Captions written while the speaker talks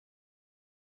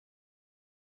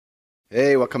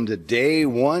Hey, welcome to day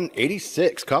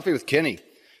 186, Coffee with Kenny.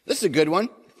 This is a good one,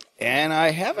 and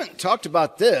I haven't talked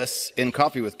about this in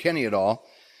Coffee with Kenny at all,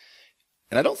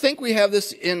 and I don't think we have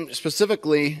this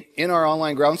specifically in our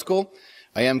online ground school.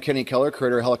 I am Kenny Keller,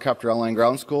 creator of Helicopter Online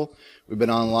Ground School. We've been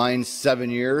online 7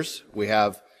 years. We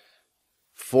have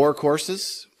 4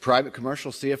 courses, private,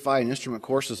 commercial, CFI, and instrument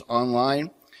courses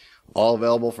online, all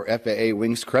available for FAA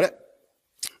Wings credit.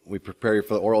 We prepare you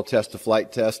for the oral test, the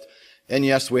flight test, and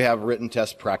yes, we have written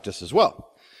test practice as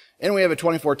well. And we have a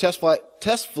 24 test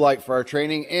flight for our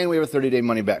training, and we have a 30-day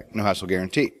money-back, no hassle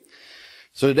guarantee.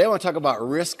 So today I want to talk about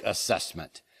risk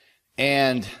assessment.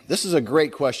 And this is a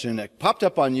great question. It popped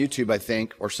up on YouTube, I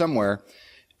think, or somewhere.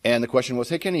 And the question was,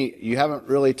 hey, Kenny, you haven't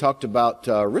really talked about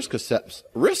risk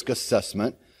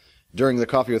assessment during the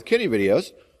Coffee with Kenny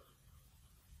videos.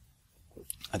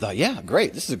 I thought, yeah,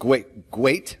 great. This is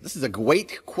a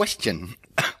great question.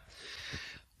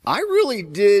 I really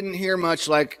didn't hear much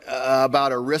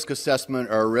about a risk assessment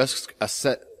or a risk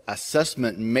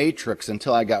assessment matrix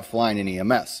until I got flying in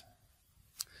EMS.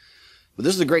 But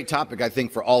this is a great topic, I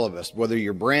think, for all of us, whether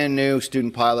you're brand new,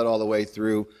 student pilot, all the way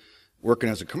through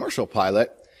working as a commercial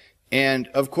pilot. And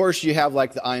of course, you have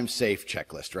like the I'm safe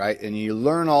checklist, right? And you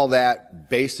learn all that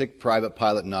basic private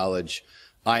pilot knowledge,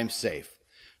 I'm safe.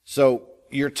 So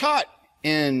you're taught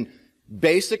in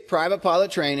basic private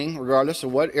pilot training, regardless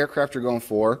of what aircraft you're going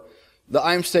for, the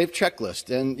I'm safe checklist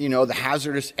and, the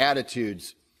hazardous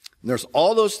attitudes. And there's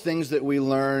all those things that we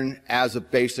learn as a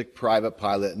basic private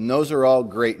pilot, and those are all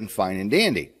great and fine and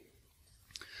dandy.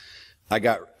 I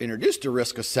got introduced to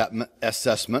risk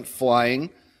assessment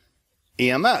flying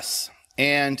EMS.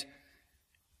 And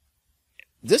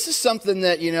this is something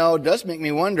that, does make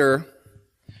me wonder,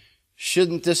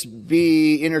 shouldn't this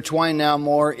be intertwined now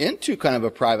more into kind of a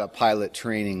private pilot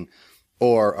training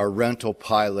or a rental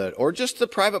pilot or just the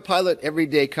private pilot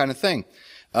everyday kind of thing?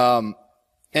 And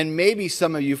maybe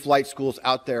some of you flight schools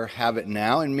out there have it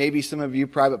now, and maybe some of you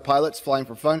private pilots flying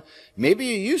for fun, maybe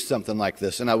you use something like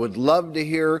this, and I would love to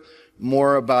hear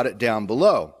more about it down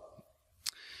below.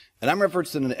 And I'm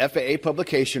referencing an FAA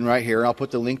publication right here. I'll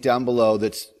put the link down below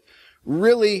that's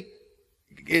really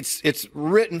it's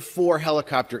written for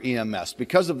helicopter EMS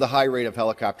because of the high rate of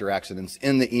helicopter accidents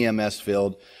in the EMS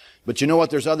field. But you know what?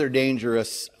 There's other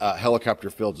dangerous helicopter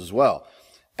fields as well.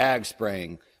 Ag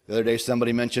spraying. The other day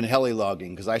somebody mentioned heli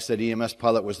logging because I said EMS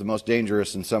pilot was the most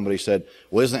dangerous, and somebody said,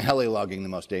 well, isn't heli logging the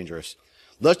most dangerous?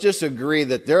 Let's just agree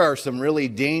that there are some really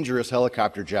dangerous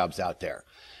helicopter jobs out there.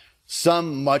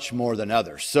 Some much more than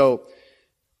others. So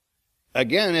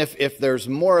again, if there's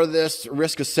more of this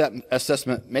risk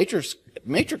assessment matrix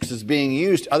is being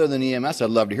used other than EMS, I'd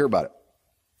love to hear about it.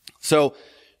 So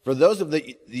for those of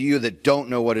you that don't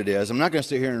know what it is, I'm not going to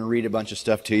sit here and read a bunch of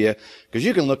stuff to you because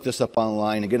you can look this up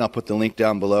online. Again, I'll put the link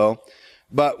down below.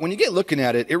 But when you get looking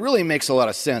at it, it really makes a lot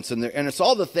of sense. And it's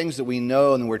all the things that we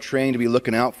know and we're trained to be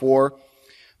looking out for.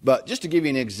 But just to give you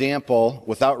an example,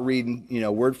 without reading,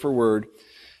 word for word,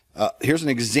 here's an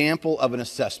example of an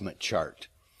assessment chart.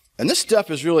 And this stuff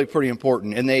is really pretty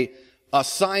important. And they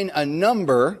assign a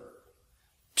number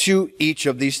to each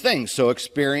of these things. So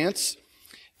experience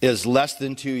is less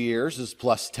than 2 years is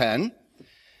plus 10.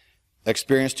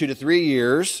 Experience 2 to 3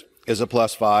 years is a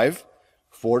plus 5.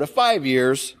 4 to 5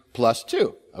 years plus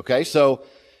 2. Okay, so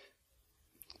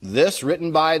this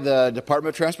written by the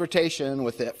Department of Transportation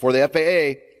for the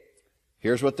FAA,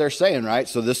 here's what they're saying, right?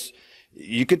 So this,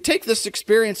 you could take this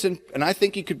experience and I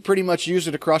think you could pretty much use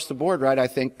it across the board, right? I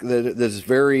think that this is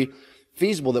very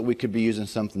feasible that we could be using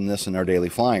something this in our daily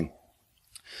flying.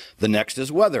 The next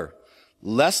is weather.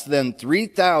 Less than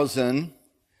 3,000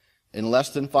 and less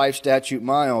than 5 statute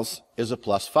miles is a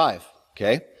plus 5,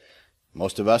 okay?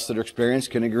 Most of us that are experienced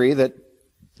can agree that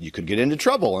you could get into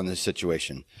trouble in this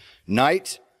situation.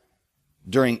 Night,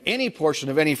 during any portion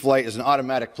of any flight, is an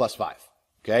automatic plus 5.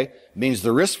 Okay? It means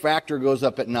the risk factor goes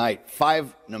up at night.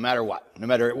 5, no matter what. No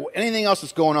matter anything else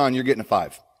that's going on, you're getting a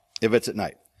 5 if it's at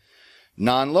night.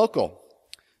 Non-local,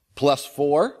 plus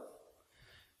 4.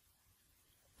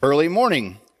 Early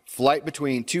morning, flight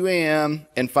between 2 a.m.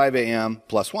 and 5 a.m.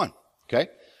 plus 1. Okay?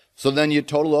 So then you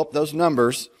total up those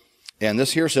numbers, and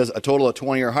this here says a total of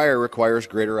 20 or higher requires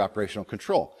greater operational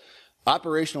control.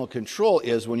 Operational control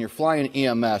is when you're flying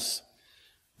EMS,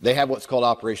 they have what's called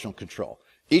operational control.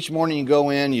 Each morning you go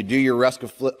in, you do your risk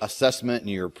assessment and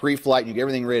your pre-flight, and you get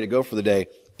everything ready to go for the day,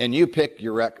 and you pick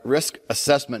your risk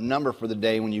assessment number for the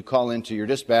day when you call into your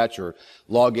dispatch or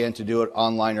log in to do it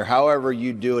online or however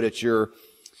you do it at your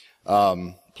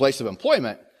place of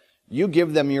employment. You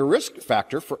give them your risk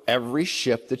factor for every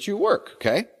shift that you work,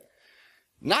 okay?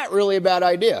 Not really a bad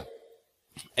idea.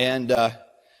 And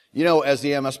You know, as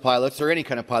EMS pilots or any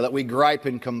kind of pilot, we gripe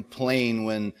and complain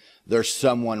when there's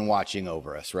someone watching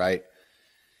over us, right?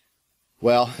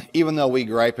 Well, even though we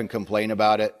gripe and complain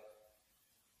about it,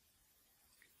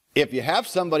 if you have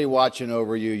somebody watching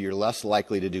over you, you're less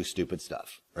likely to do stupid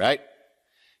stuff, right?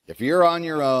 If you're on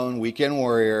your own, weekend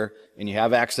warrior, and you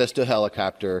have access to a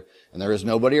helicopter, and there is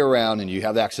nobody around, and you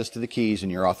have access to the keys,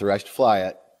 and you're authorized to fly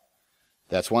it,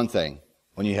 that's one thing.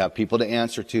 When you have people to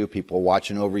answer to, people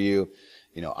watching over you,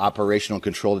 you know, operational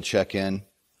control to check in,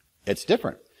 it's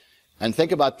different. And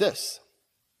think about this.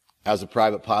 As a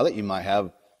private pilot, you might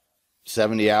have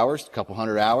 70 hours, a couple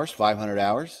hundred hours, 500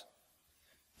 hours.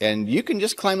 And you can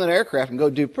just climb that aircraft and go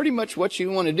do pretty much what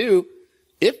you want to do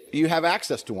if you have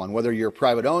access to one, whether you're a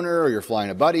private owner or you're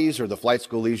flying a buddies or the flight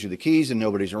school leaves you the keys and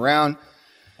nobody's around.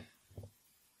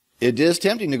 It is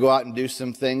tempting to go out and do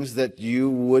some things that you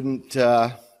wouldn't,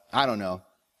 I don't know.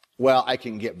 Well, I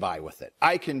can get by with it.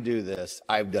 I can do this.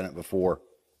 I've done it before.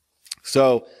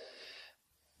 So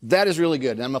that is really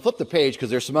good. And I'm going to flip the page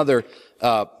because there's some other,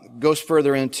 goes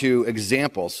further into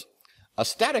examples. A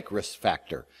static risk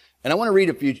factor. And I want to read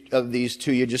a few of these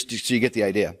to you just so you get the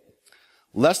idea.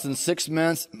 Less than 6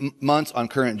 months on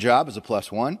current job is a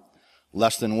 +1.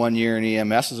 Less than 1 year in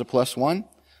EMS is a +1.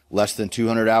 Less than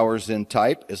 200 hours in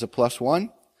type is a +1.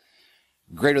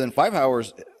 Greater than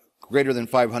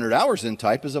 500 hours in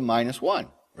type is a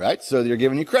 -1, right? So they're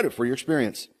giving you credit for your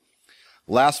experience.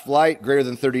 Last flight, greater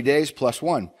than 30 days,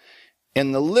 +1.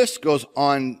 And the list goes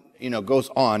on,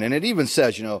 and it even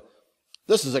says,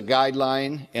 this is a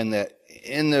guideline, and that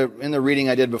in the reading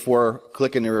I did before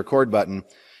clicking the record button,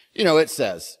 it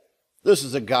says this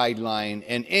is a guideline,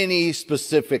 and any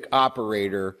specific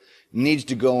operator needs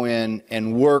to go in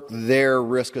and work their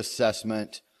risk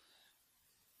assessment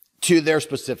to their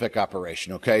specific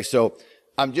operation. Okay, so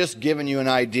I'm just giving you an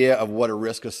idea of what a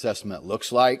risk assessment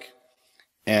looks like,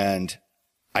 and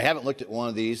I haven't looked at one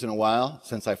of these in a while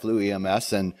since I flew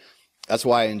EMS, and that's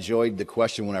why I enjoyed the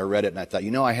question when I read it, and I thought,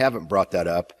 I haven't brought that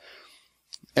up.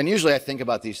 And usually I think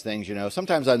about these things,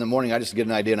 sometimes in the morning I just get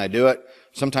an idea and I do it.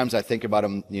 Sometimes I think about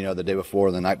them, the day before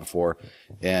or the night before.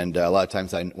 And a lot of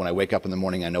times when I wake up in the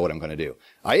morning, I know what I'm going to do.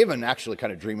 I even actually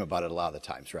kind of dream about it a lot of the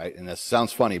times, right? And this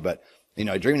sounds funny, but,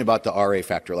 I dreamed about the RA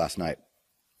factor last night.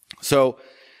 So,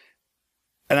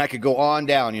 and I could go on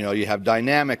down, you have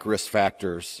dynamic risk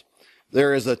factors.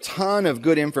 There is a ton of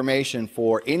good information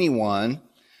for anyone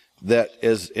that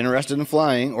is interested in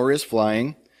flying or is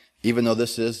flying, even though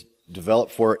this is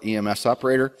developed for EMS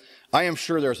operator. I am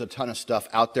sure there's a ton of stuff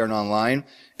out there and online,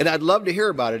 and I'd love to hear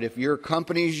about it. If your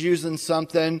company's using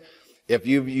something, if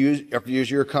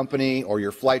your company or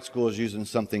your flight school is using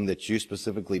something that you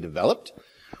specifically developed,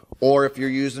 or if you're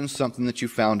using something that you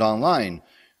found online.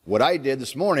 What I did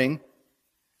this morning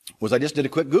was I just did a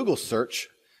quick Google search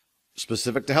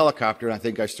specific to helicopter, and I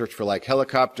think I searched for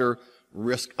helicopter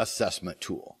risk assessment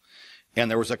tool. And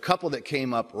there was a couple that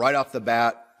came up right off the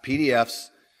bat, PDFs,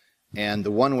 and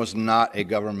the one was not a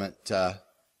government,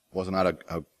 was not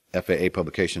a FAA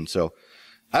publication. So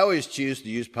I always choose to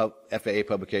use FAA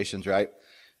publications, right?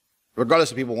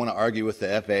 Regardless if people want to argue with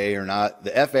the FAA or not,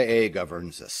 the FAA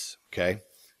governs this, okay?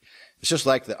 It's just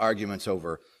like the arguments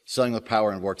over cellular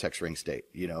power and vortex ring state,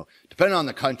 Depending on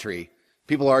the country,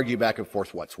 people argue back and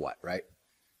forth what's what, right?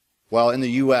 Well, in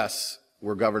the U.S.,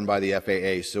 we're governed by the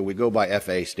FAA, so we go by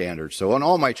FAA standards. So on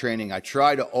all my training, I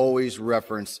try to always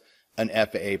reference an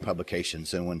FAA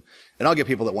publications. And I'll get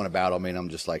people that want to battle me, and I'm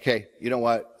just like, hey, you know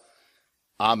what?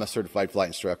 I'm a certified flight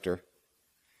instructor,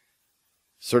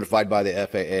 certified by the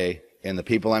FAA, and the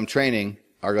people I'm training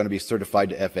are going to be certified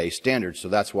to FAA standards. So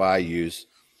that's why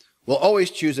we'll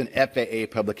always choose an FAA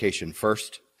publication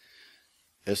first,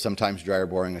 as sometimes dry or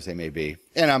boring as they may be.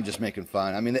 And I'm just making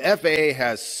fun. I mean, the FAA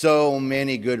has so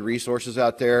many good resources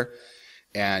out there.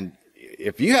 And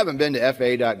if you haven't been to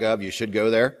FAA.gov, you should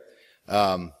go there.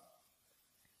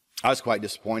 I was quite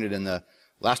disappointed in the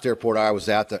last airport I was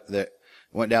at that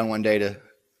went down one day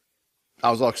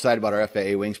I was all excited about our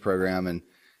FAA Wings program, and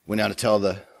went down to tell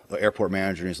the airport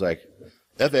manager, and he's like,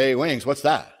 FAA Wings, what's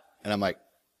that? And I'm like,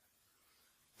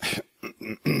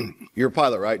 you're a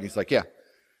pilot, right? And he's like, yeah.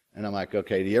 And I'm like,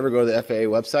 okay, do you ever go to the FAA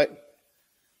website?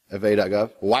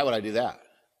 FAA.gov? Why would I do that?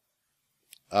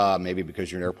 Maybe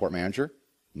because you're an airport manager.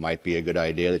 Might be a good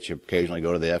idea that you occasionally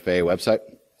go to the FAA website.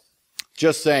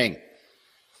 Just saying.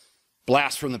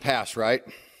 Blast from the past, right?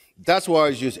 That's why I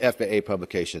always use FAA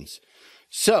publications.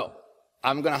 So,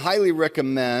 I'm going to highly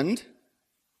recommend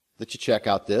that you check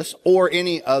out this or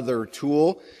any other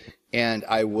tool. And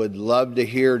I would love to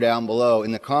hear down below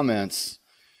in the comments,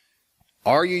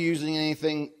 are you using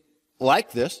anything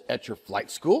like this at your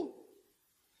flight school?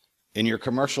 in your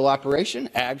commercial operation,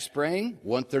 ag spraying,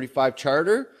 135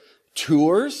 charter,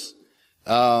 tours.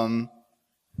 My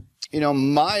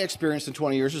experience in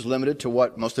 20 years is limited to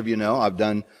what most of you know. I've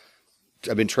been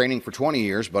training for 20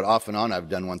 years, but off and on I've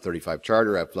done 135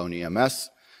 charter. I've flown EMS.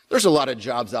 There's a lot of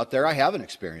jobs out there I haven't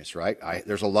experienced, right?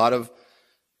 There's a lot of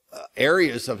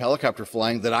areas of helicopter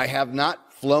flying that I have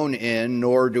not flown in,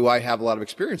 nor do I have a lot of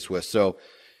experience with. So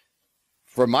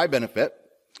for my benefit,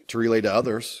 to relay to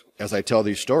others as I tell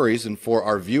these stories, and for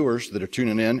our viewers that are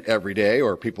tuning in every day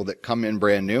or people that come in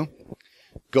brand new,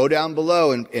 go down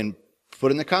below and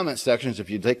put in the comment sections if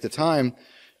you take the time.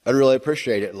 I'd really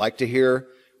appreciate it. I'd like to hear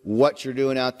what you're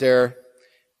doing out there.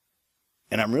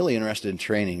 And I'm really interested in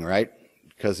training, right?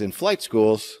 Because in flight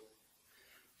schools,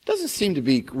 it doesn't seem to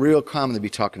be real common to be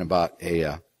talking about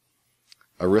a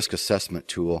risk assessment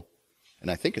tool.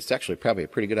 And I think it's actually probably a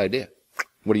pretty good idea.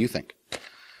 What do you think?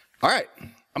 All right,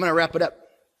 I'm going to wrap it up.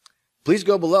 Please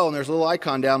go below, and there's a little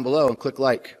icon down below, and click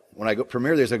like. When I go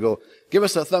premiere these, I go, give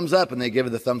us a thumbs up, and they give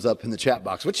it the thumbs up in the chat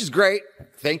box, which is great.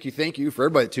 Thank you for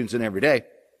everybody that tunes in every day.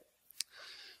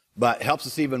 But it helps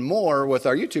us even more with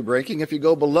our YouTube ranking if you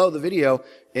go below the video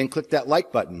and click that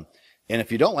like button. And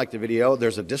if you don't like the video,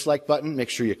 there's a dislike button. Make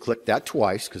sure you click that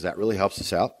twice, because that really helps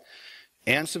us out.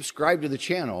 And subscribe to the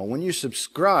channel. When you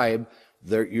subscribe,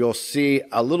 you'll see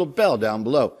a little bell down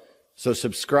below. So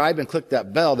subscribe and click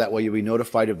that bell. That way you'll be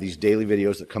notified of these daily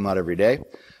videos that come out every day.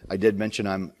 I did mention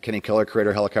I'm Kenny Keller,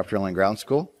 creator of Helicopter Airline Ground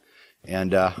School.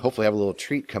 And hopefully I have a little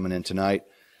treat coming in tonight.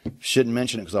 Shouldn't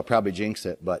mention it because I'll probably jinx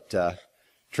it. But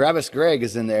Travis Gregg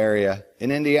is in the area in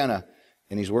Indiana.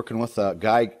 And he's working with a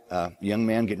guy, young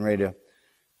man getting ready to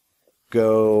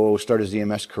go start his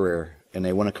EMS career. And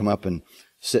they want to come up and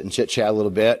sit and chit-chat a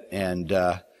little bit. And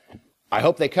I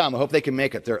hope they come. I hope they can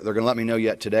make it. They're going to let me know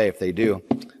yet today if they do.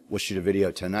 We'll shoot a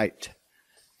video tonight.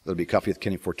 There'll be Coffee with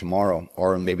Kenny for tomorrow,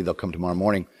 or maybe they'll come tomorrow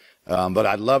morning. But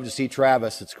I'd love to see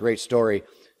Travis. It's a great story.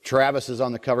 Travis is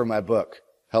on the cover of my book,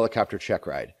 Helicopter Check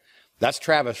Ride. That's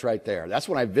Travis right there. That's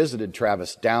when I visited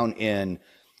Travis down in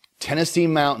Tennessee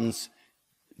mountains,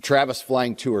 Travis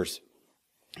Flying Tours.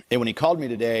 And when he called me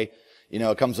today,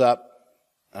 it comes up.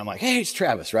 I'm like, hey, it's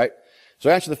Travis, right? So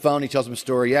I answer the phone. He tells me a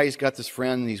story. Yeah, he's got this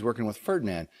friend, and he's working with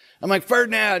Ferdinand. I'm like,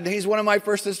 Ferdinand, he's one of my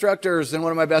first instructors and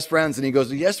one of my best friends. And he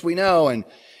goes, yes, we know. And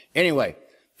anyway,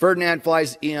 Ferdinand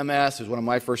flies EMS, is one of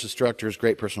my first instructors,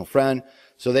 great personal friend.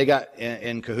 So they got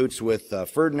in cahoots with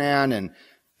Ferdinand. And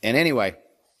anyway,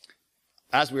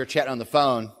 as we were chatting on the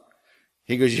phone,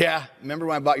 he goes, yeah, remember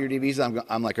when I bought your DVDs?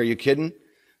 I'm like, are you kidding?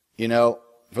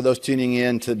 For those tuning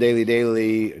in to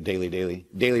daily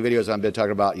videos I've been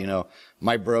talking about,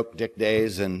 my broke dick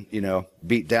days and,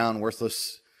 beat down,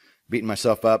 worthless, beating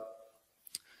myself up.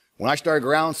 When I started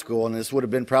ground school, and this would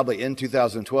have been probably in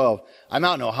 2012, I'm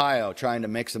out in Ohio trying to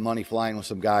make some money flying with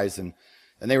some guys, and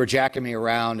they were jacking me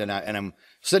around, and I'm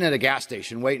sitting at a gas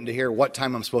station waiting to hear what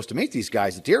time I'm supposed to meet these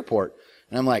guys at the airport.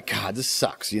 And I'm like, God, this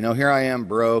sucks. Here I am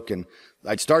broke, and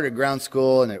I'd started ground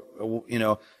school, and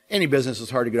any business is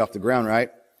hard to get off the ground, right?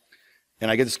 And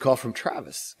I get this call from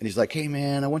Travis, and he's like, hey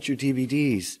man, I want your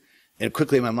DVDs. And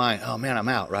quickly in my mind, oh man, I'm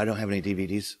out, right? I don't have any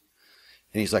DVDs.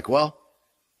 And he's like, well,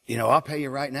 I'll pay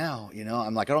you right now.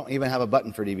 I'm like, I don't even have a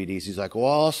button for DVDs. He's like, well,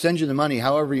 I'll send you the money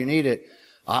however you need it.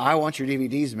 I want your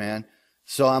DVDs, man.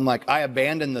 So I'm like, I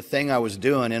abandoned the thing I was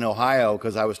doing in Ohio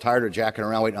because I was tired of jacking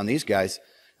around waiting on these guys.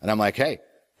 And I'm like, hey,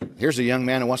 here's a young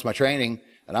man who wants my training,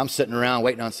 and I'm sitting around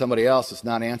waiting on somebody else that's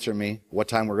not answering me what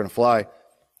time we're going to fly.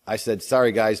 I said,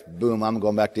 sorry guys, boom, I'm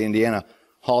going back to Indiana.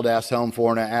 Hauled ass home,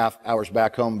 4.5 hours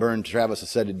back home, burned Travis a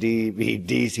set of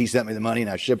DVDs. He sent me the money and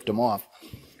I shipped them off.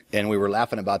 And we were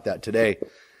laughing about that today.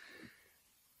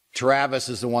 Travis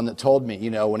is the one that told me,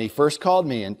 when he first called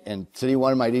me and said he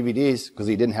wanted my DVDs because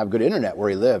he didn't have good internet where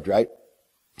he lived, right?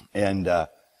 And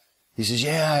he says,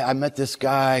 yeah, I met this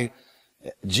guy,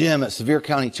 Jim at Sevier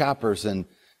County Choppers, and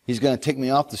he's going to take me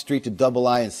off the street to Double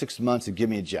I in 6 months and give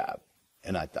me a job.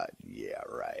 And I thought, yeah,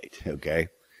 right. Okay.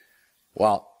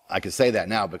 Well, I can say that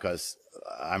now because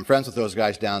I'm friends with those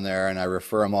guys down there and I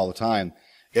refer them all the time.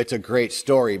 It's a great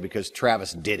story because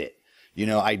Travis did it.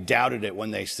 I doubted it when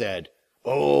they said,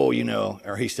 oh,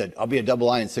 or he said, I'll be a Double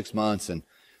I in 6 months and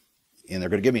they're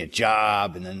going to give me a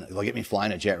job and then they'll get me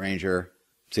flying a Jet Ranger.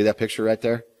 See that picture right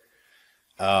there?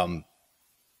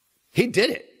 He did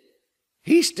it.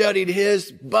 He studied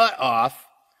his butt off,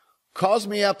 calls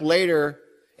me up later.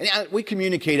 And we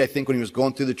communicate, I think, when he was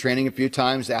going through the training a few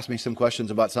times, asked me some questions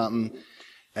about something.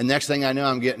 And next thing I know,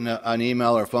 I'm getting an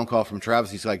email or a phone call from Travis.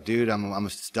 He's like, dude, I'm a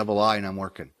Double I and I'm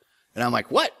working. And I'm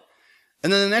like, what?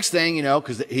 And then the next thing,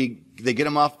 because they get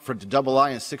him off for Double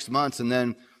I in 6 months and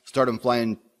then start him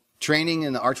flying training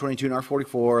in the R-22 and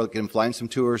R-44, get them flying some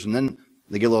tours, and then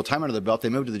they get a little time under their belt, they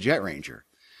move to the Jet Ranger.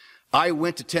 I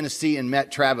went to Tennessee and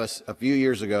met Travis a few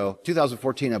years ago,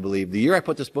 2014, I believe, the year I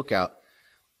put this book out,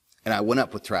 and I went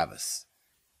up with Travis.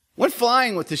 Went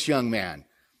flying with this young man.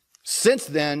 Since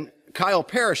then, Kyle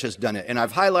Parrish has done it, and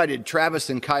I've highlighted Travis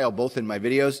and Kyle both in my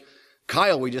videos.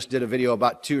 Kyle, we just did a video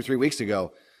about 2 or 3 weeks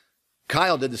ago.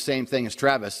 Kyle did the same thing as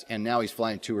Travis, and now he's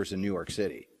flying tours in New York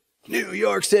City. New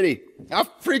York City! How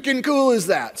freaking cool is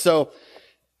that? So,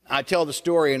 I tell the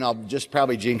story, and I'll just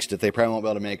probably jinx it. They probably won't be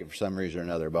able to make it for some reason or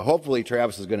another. But hopefully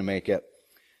Travis is going to make it,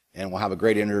 and we'll have a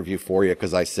great interview for you,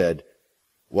 because I said,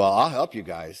 well, I'll help you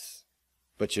guys,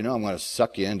 but you know I'm going to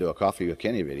suck you into a Coffee with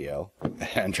Kenny video.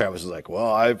 And Travis was like,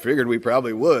 well, I figured we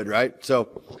probably would, right?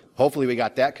 So hopefully we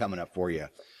got that coming up for you.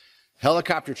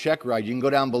 Helicopter Check Ride, you can go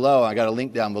down below. I got a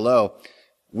link down below.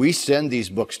 We send these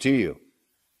books to you.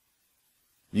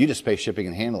 You just pay shipping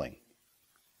and handling.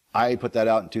 I put that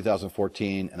out in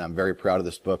 2014, and I'm very proud of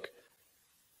this book.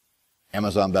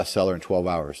 Amazon bestseller in 12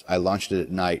 hours. I launched it at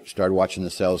night, started watching the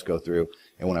sales go through,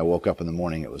 and when I woke up in the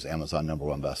morning, it was Amazon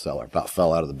 #1 bestseller. About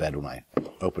fell out of the bed when I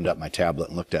opened up my tablet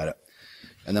and looked at it.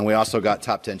 And then we also got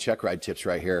top 10 check ride tips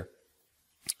right here.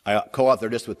 I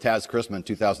co-authored this with Taz Chrisman,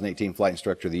 2018 Flight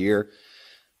Instructor of the Year.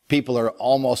 People are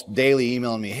almost daily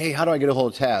emailing me, hey, how do I get a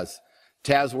hold of Taz?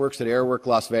 Taz works at Airwork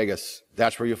Las Vegas.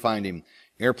 That's where you'll find him.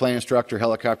 Airplane instructor,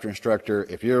 helicopter instructor.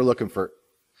 If you're looking for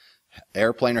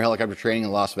airplane or helicopter training in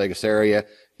the Las Vegas area,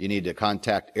 you need to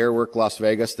contact Airwork Las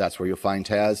Vegas. That's where you'll find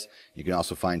Taz. You can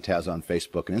also find Taz on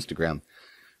Facebook and Instagram.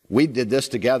 We did this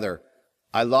together.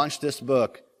 I launched this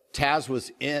book. Taz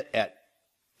was at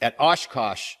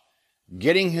Oshkosh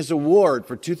getting his award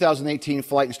for 2018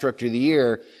 Flight Instructor of the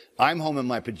Year. I'm home in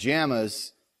my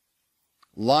pajamas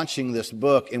launching this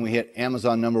book, and we hit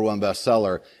Amazon #1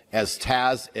 bestseller as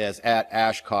Taz is at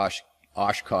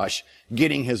Oshkosh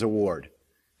getting his award.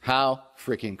 How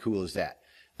freaking cool is that?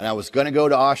 And I was going to go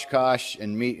to Oshkosh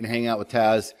and meet and hang out with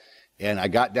Taz, and I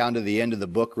got down to the end of the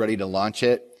book ready to launch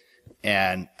it,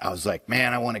 and I was like,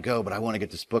 man, I want to go, but I want to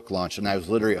get this book launched. And I was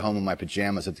literally at home in my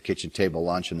pajamas at the kitchen table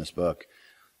launching this book,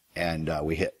 and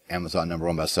we hit Amazon #1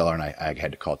 bestseller, and I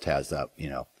had to call Taz up. You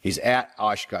know, he's at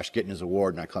Oshkosh getting his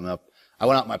award, and I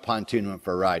went out in my pontoon and went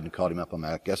for a ride and called him up. I'm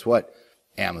like, guess what?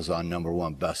 Amazon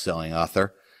 #1 best-selling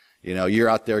author. You know, you're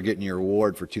out there getting your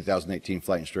award for 2018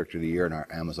 Flight Instructor of the Year, and our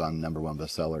Amazon #1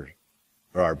 bestseller,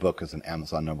 or our book is an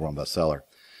Amazon #1 bestseller.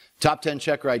 Top 10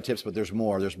 check ride tips, but there's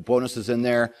more. There's bonuses in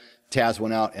there. Taz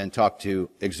went out and talked to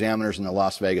examiners in the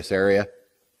Las Vegas area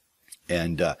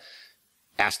and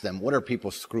asked them, what are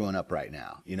people screwing up right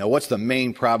now? You know, what's the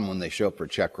main problem when they show up for a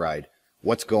check ride?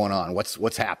 What's going on?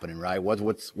 What's happening, right? What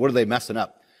are they messing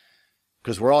up?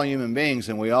 Because we're all human beings,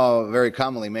 and we all very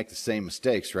commonly make the same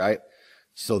mistakes, right?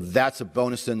 So that's a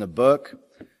bonus in the book.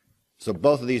 So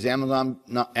both of these Amazon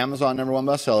 #1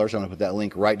 bestsellers, I'm going to put that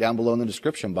link right down below in the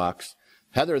description box.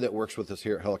 Heather, that works with us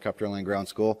here at Helicopter Airline Ground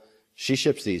School, she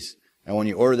ships these. And when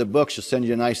you order the book, she'll send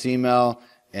you a nice email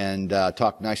and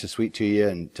talk nice and sweet to you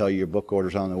and tell you your book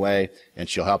order's on the way. And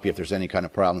she'll help you if there's any kind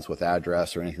of problems with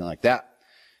address or anything like that.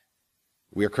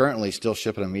 We are currently still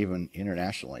shipping them even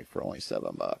internationally for only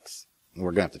 $7. We're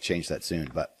going to have to change that soon,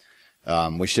 but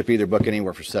we ship either book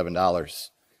anywhere for $7.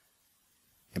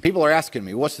 And people are asking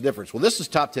me, what's the difference? Well, this is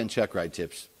top 10 check ride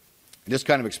tips. I just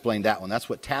kind of explained that one. That's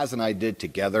what Taz and I did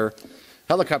together.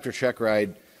 Helicopter check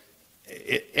ride,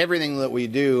 everything that we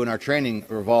do in our training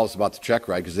revolves about the check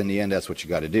ride, because in the end, that's what you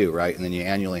got to do, right? And then you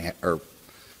annually or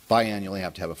biannually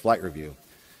have to have a flight review.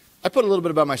 I put a little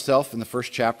bit about myself in the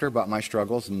first chapter, about my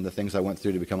struggles and the things I went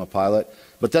through to become a pilot.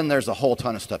 But then there's a whole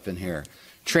ton of stuff in here.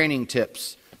 Training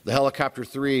tips, the helicopter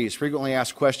threes, frequently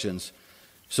asked questions.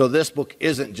 So this book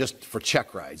isn't just for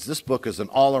check rides. This book is an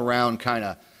all-around kind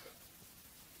of,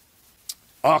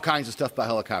 all kinds of stuff about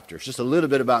helicopters. Just a little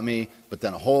bit about me, but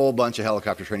then a whole bunch of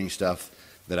helicopter training stuff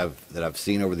that I've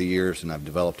seen over the years and I've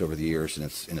developed over the years, and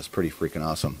it's pretty freaking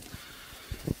awesome.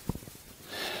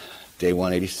 Day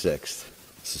 186.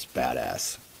 This is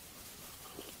badass.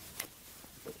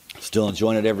 Still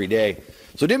enjoying it every day.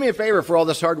 So do me a favor for all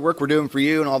this hard work we're doing for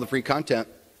you and all the free content.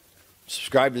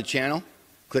 Subscribe to the channel.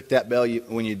 Click that bell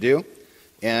when you do.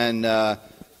 And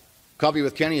Coffee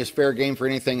with Kenny is fair game for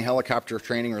anything helicopter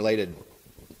training related.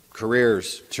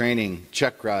 Careers, training,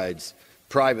 check rides,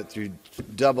 private through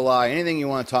double I, anything you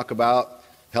want to talk about,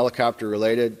 helicopter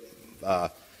related.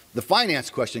 The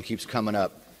finance question keeps coming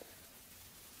up.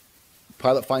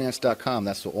 Pilotfinance.com,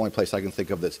 that's the only place I can think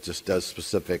of that just does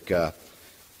specific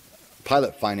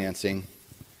pilot financing,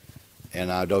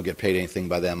 and I don't get paid anything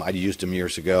by them. I used them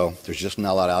years ago. There's just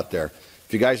not a lot out there.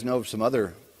 If you guys know of some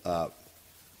other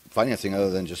financing other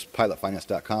than just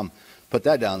pilotfinance.com, put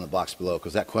that down in the box below,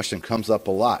 because that question comes up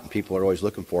a lot and people are always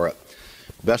looking for it.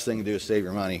 Best thing to do is save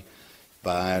your money,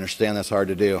 but I understand that's hard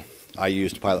to do. I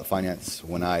used Pilot Finance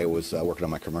when I was working on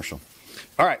my commercial.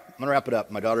 All right, I'm going to wrap it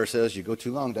up. My daughter says, "You go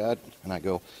too long, Dad." And I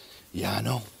go, "Yeah, I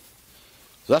know."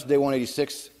 So that's day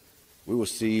 186. We will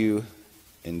see you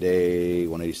in day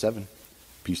 187.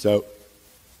 Peace out.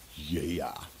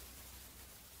 Yeah.